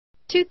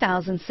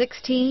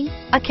2016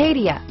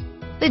 Acadia.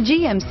 The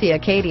GMC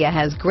Acadia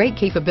has great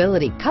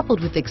capability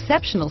coupled with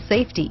exceptional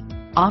safety,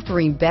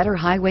 offering better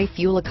highway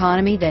fuel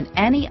economy than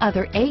any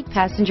other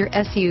 8-passenger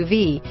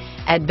SUV,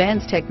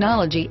 advanced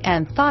technology,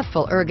 and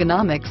thoughtful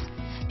ergonomics.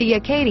 The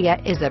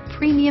Acadia is a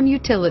premium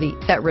utility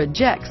that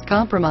rejects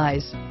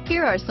compromise.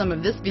 Here are some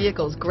of this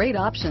vehicle's great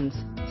options: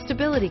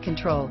 stability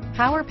control,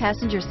 power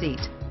passenger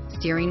seat,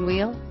 steering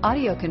wheel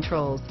audio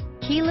controls,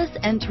 keyless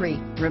entry,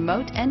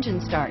 remote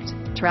engine start,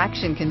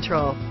 traction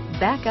control,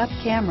 backup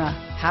camera,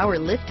 power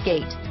lift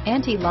gate,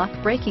 anti-lock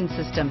braking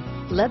system,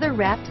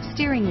 leather-wrapped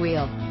steering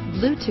wheel,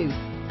 Bluetooth,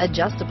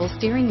 adjustable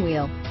steering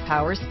wheel,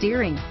 power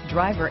steering,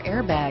 driver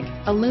airbag,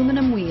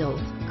 aluminum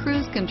wheels,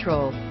 cruise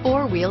control,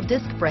 4-wheel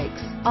disc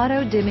brakes,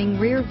 auto-dimming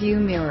rear view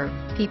mirror,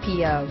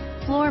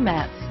 PPO, floor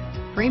mats,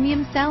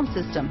 premium sound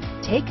system.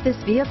 Take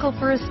this vehicle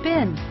for a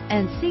spin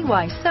and see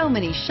why so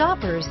many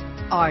shoppers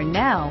are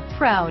now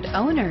proud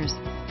owners.